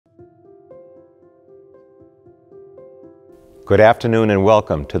Good afternoon and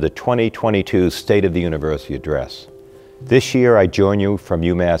welcome to the 2022 State of the University Address. This year I join you from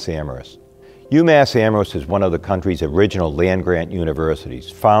UMass Amherst. UMass Amherst is one of the country's original land-grant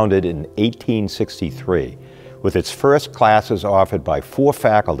universities, founded in 1863, with its first classes offered by 4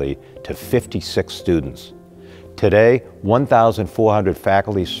 faculty to 56 students. Today, 1,400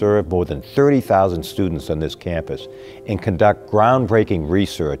 faculty serve more than 30,000 students on this campus and conduct groundbreaking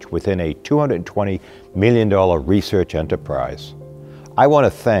research within a $220 million research enterprise. I want to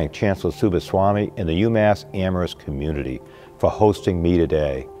thank Chancellor Subaswamy and the UMass Amherst community for hosting me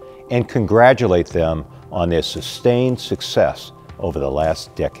today and congratulate them on their sustained success over the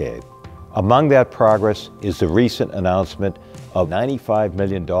last decade. Among that progress is the recent announcement of $95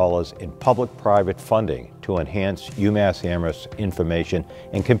 million in public-private funding to enhance UMass Amherst's information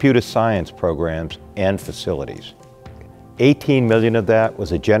and computer science programs and facilities. $18 million of that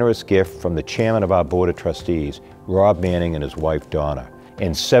was a generous gift from the chairman of our Board of Trustees, Rob Manning, and his wife, Donna,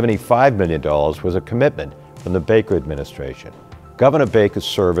 and $75 million was a commitment from the Baker administration. Governor Baker's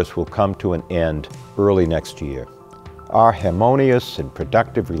service will come to an end early next year. Our harmonious and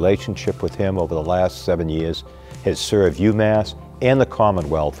productive relationship with him over the last 7 years has served UMass and the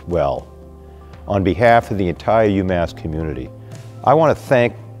Commonwealth well. On behalf of the entire UMass community, I want to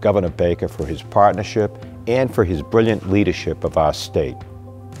thank Governor Baker for his partnership and for his brilliant leadership of our state.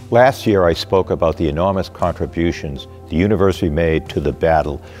 Last year I spoke about the enormous contributions the university made to the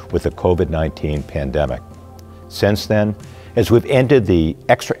battle with the COVID-19 pandemic. Since then, as we've entered the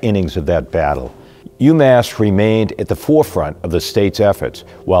extra innings of that battle, UMass remained at the forefront of the state's efforts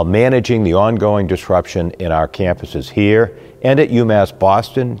while managing the ongoing disruption in our campuses here and at UMass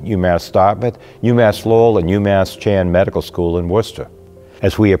Boston, UMass Dartmouth, UMass Lowell, and UMass Chan Medical School in Worcester.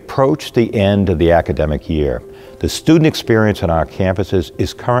 As we approach the end of the academic year, the student experience on our campuses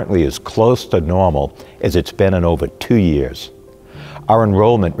is currently as close to normal as it's been in over 2 years. Our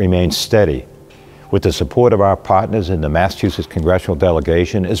enrollment remains steady, with the support of our partners in the Massachusetts Congressional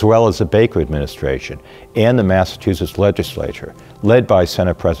Delegation, as well as the Baker administration and the Massachusetts legislature, led by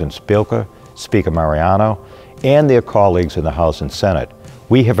Senate President Spilka, Speaker Mariano, and their colleagues in the House and Senate,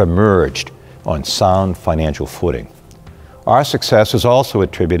 we have emerged on sound financial footing. Our success is also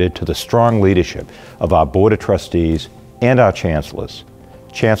attributed to the strong leadership of our Board of Trustees and our chancellors,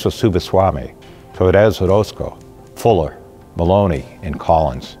 Chancellor Subaswamy, Torres Orozco, Fuller, Maloney, and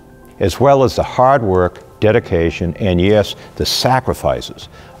Collins, as well as the hard work, dedication, and yes, the sacrifices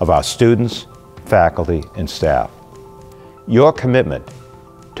of our students, faculty, and staff. Your commitment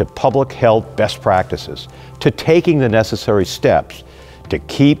to public health best practices, to taking the necessary steps to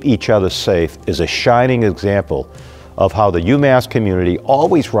keep each other safe is a shining example of how the UMass community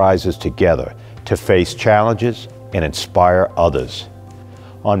always rises together to face challenges and inspire others.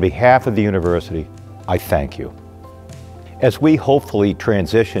 On behalf of the university, I thank you. As we hopefully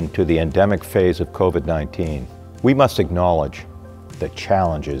transition to the endemic phase of COVID-19, we must acknowledge the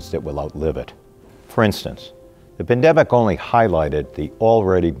challenges that will outlive it. For instance, the pandemic only highlighted the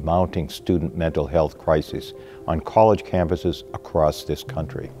already mounting student mental health crisis on college campuses across this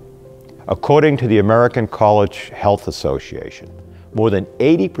country. According to the American College Health Association, more than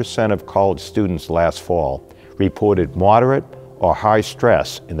 80% of college students last fall reported moderate or high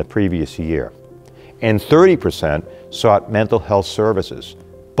stress in the previous year, and 30% sought mental health services,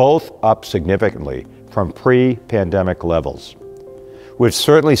 both up significantly from pre-pandemic levels. We've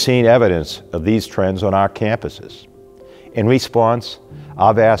certainly seen evidence of these trends on our campuses. In response,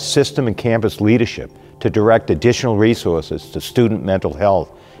 I've asked system and campus leadership to direct additional resources to student mental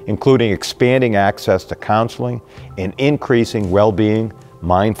health, including expanding access to counseling and increasing well-being,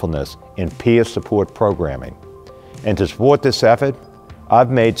 mindfulness, and peer support programming. And to support this effort, I've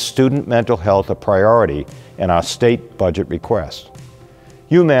made student mental health a priority in our state budget request.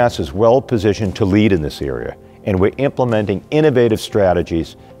 UMass is well positioned to lead in this area, and we're implementing innovative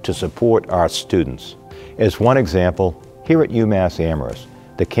strategies to support our students. As one example, here at UMass Amherst,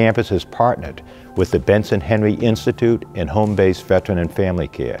 the campus has partnered with the Benson Henry Institute and Home-Based Veteran and Family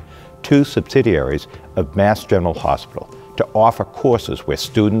Care, 2 subsidiaries of Mass General Hospital, to offer courses where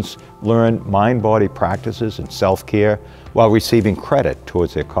students learn mind-body practices and self-care while receiving credit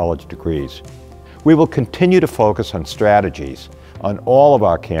towards their college degrees. We will continue to focus on strategies on all of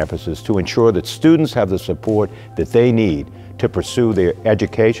our campuses to ensure that students have the support that they need to pursue their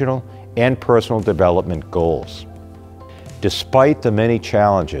educational and personal development goals. Despite the many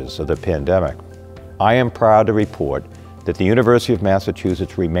challenges of the pandemic, I am proud to report that the University of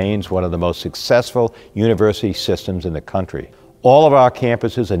Massachusetts remains one of the most successful university systems in the country. All of our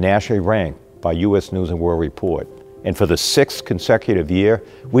campuses are nationally ranked by U.S. News & World Report, And for the 6th consecutive year,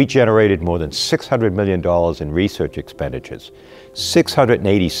 we generated more than $600 million in research expenditures,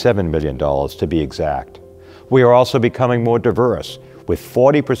 $687 million to be exact. We are also becoming more diverse, with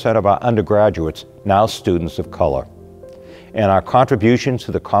 40% of our undergraduates now students of color. And our contributions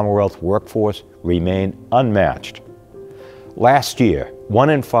to the Commonwealth workforce remain unmatched. Last year, 1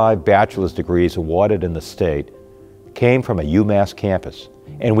 in 5 bachelor's degrees awarded in the state came from a UMass campus,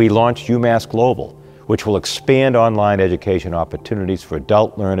 and we launched UMass Global, which will expand online education opportunities for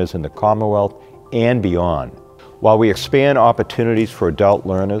adult learners in the Commonwealth and beyond. While we expand opportunities for adult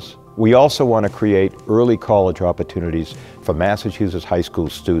learners, we also want to create early college opportunities for Massachusetts high school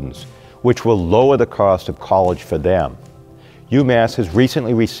students, which will lower the cost of college for them. UMass has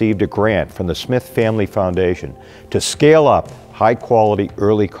recently received a grant from the Smith Family Foundation to scale up high-quality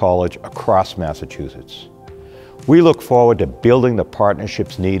early college across Massachusetts. We look forward to building the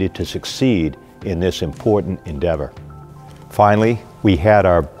partnerships needed to succeed in this important endeavor. Finally, we had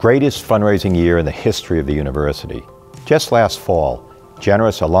our greatest fundraising year in the history of the university. Just last fall,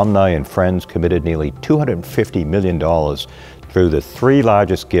 generous alumni and friends committed nearly $250 million through the 3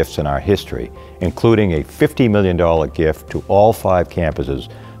 largest gifts in our history, including a $50 million gift to all 5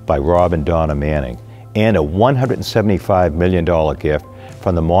 campuses by Rob and Donna Manning, and a $175 million gift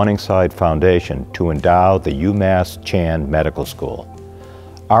from the Morningside Foundation to endow the UMass Chan Medical School.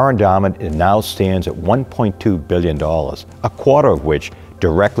 Our endowment now stands at $1.2 billion, a quarter of which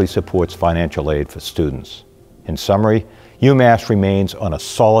directly supports financial aid for students. In summary, UMass remains on a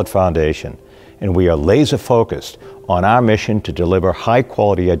solid foundation, and we are laser focused on our mission to deliver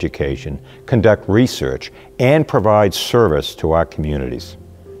high-quality education, conduct research, and provide service to our communities.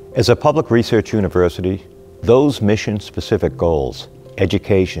 As a public research university, those mission-specific goals,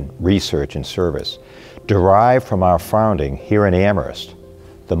 education, research, and service, derive from our founding here in Amherst.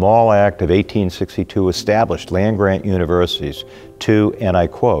 The Mall Act of 1862 established land-grant universities to, and I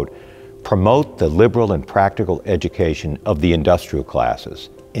quote, promote the liberal and practical education of the industrial classes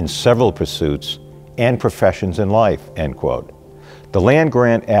in several pursuits and professions in life, end quote. The Land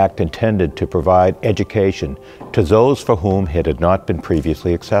Grant Act intended to provide education to those for whom it had not been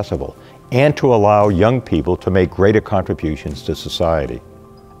previously accessible, and to allow young people to make greater contributions to society.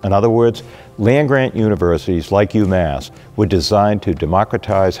 In other words, land-grant universities like UMass were designed to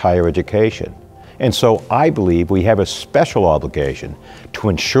democratize higher education. And so I believe we have a special obligation to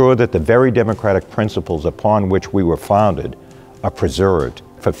ensure that the very democratic principles upon which we were founded are preserved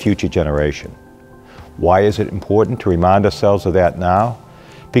for future generations. Why is it important to remind ourselves of that now?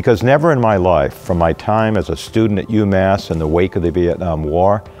 Because never in my life, from my time as a student at UMass in the wake of the Vietnam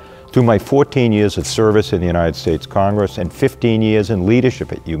War, through my 14 years of service in the United States Congress and 15 years in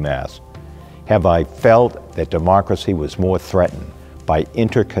leadership at UMass, have I felt that democracy was more threatened by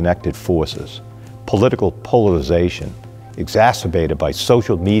interconnected forces, political polarization, exacerbated by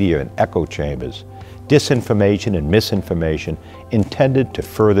social media and echo chambers, disinformation and misinformation intended to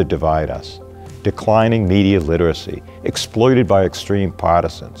further divide us, declining media literacy, exploited by extreme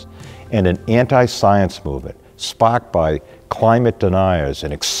partisans, and an anti-science movement sparked by climate deniers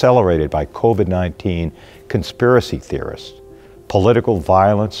and accelerated by COVID-19 conspiracy theorists. Political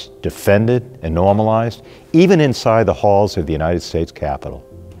violence defended and normalized, even inside the halls of the United States Capitol.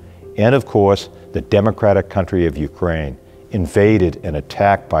 And of course, the democratic country of Ukraine, invaded and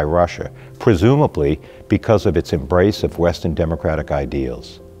attacked by Russia, presumably because of its embrace of Western democratic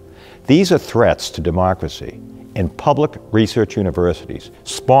ideals. These are threats to democracy, and public research universities,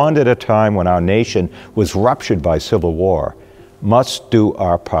 spawned at a time when our nation was ruptured by civil war, must do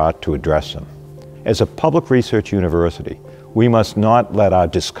our part to address them. As a public research university, we must not let our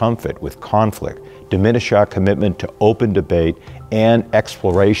discomfort with conflict diminish our commitment to open debate and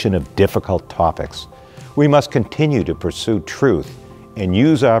exploration of difficult topics. We must continue to pursue truth and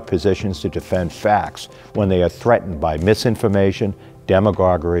use our positions to defend facts when they are threatened by misinformation,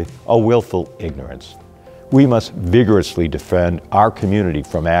 demagoguery, or willful ignorance. We must vigorously defend our community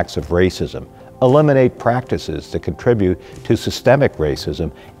from acts of racism, eliminate practices that contribute to systemic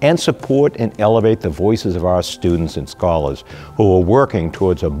racism, and support and elevate the voices of our students and scholars who are working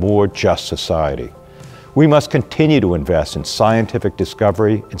towards a more just society. We must continue to invest in scientific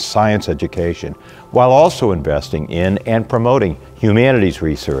discovery and science education, while also investing in and promoting humanities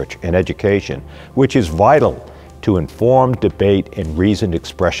research and education, which is vital to informed debate and reasoned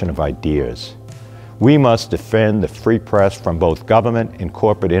expression of ideas. We must defend the free press from both government and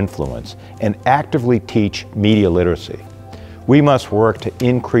corporate influence and actively teach media literacy. We must work to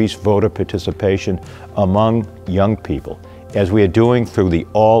increase voter participation among young people, as we are doing through the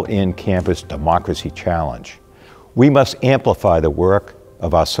All-In Campus Democracy Challenge. We must amplify the work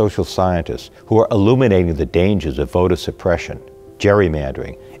of our social scientists who are illuminating the dangers of voter suppression,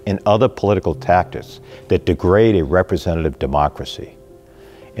 gerrymandering, and other political tactics that degrade a representative democracy.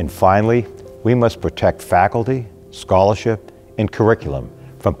 And finally, we must protect faculty, scholarship, and curriculum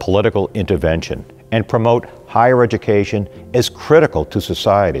from political intervention and promote higher education as critical to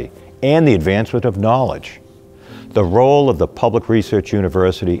society and the advancement of knowledge. The role of the public research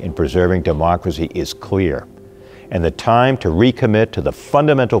university in preserving democracy is clear, and the time to recommit to the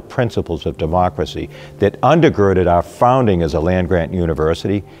fundamental principles of democracy that undergirded our founding as a land-grant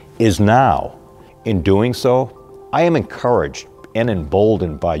university is now. In doing so, I am encouraged and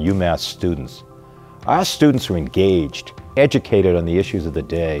emboldened by UMass students. Our students are engaged, educated on the issues of the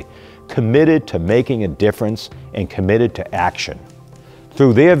day, committed to making a difference, and committed to action.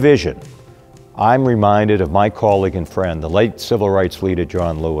 Through their vision, I'm reminded of my colleague and friend, the late civil rights leader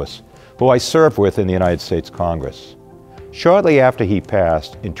John Lewis, who I served with in the United States Congress. Shortly after he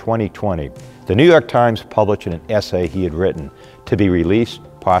passed, in 2020, the New York Times published an essay he had written to be released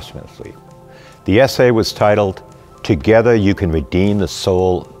posthumously. The essay was titled, "Together You Can Redeem the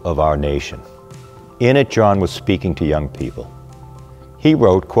Soul of Our Nation." In it, John was speaking to young people. He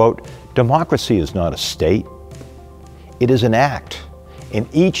wrote, quote, "Democracy is not a state, it is an act, and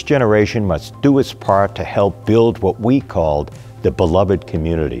each generation must do its part to help build what we called the beloved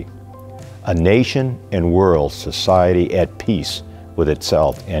community, a nation and world society at peace with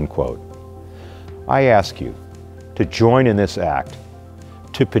itself," end quote. I ask you to join in this act,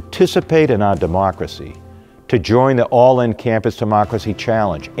 to participate in our democracy, to join the All-In Campus Democracy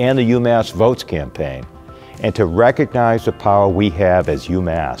Challenge and the UMass Votes campaign, and to recognize the power we have as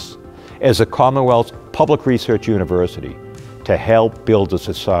UMass, as the Commonwealth's public research university, to help build a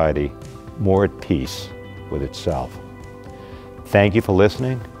society more at peace with itself. Thank you for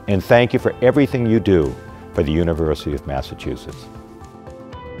listening, and thank you for everything you do for the University of Massachusetts.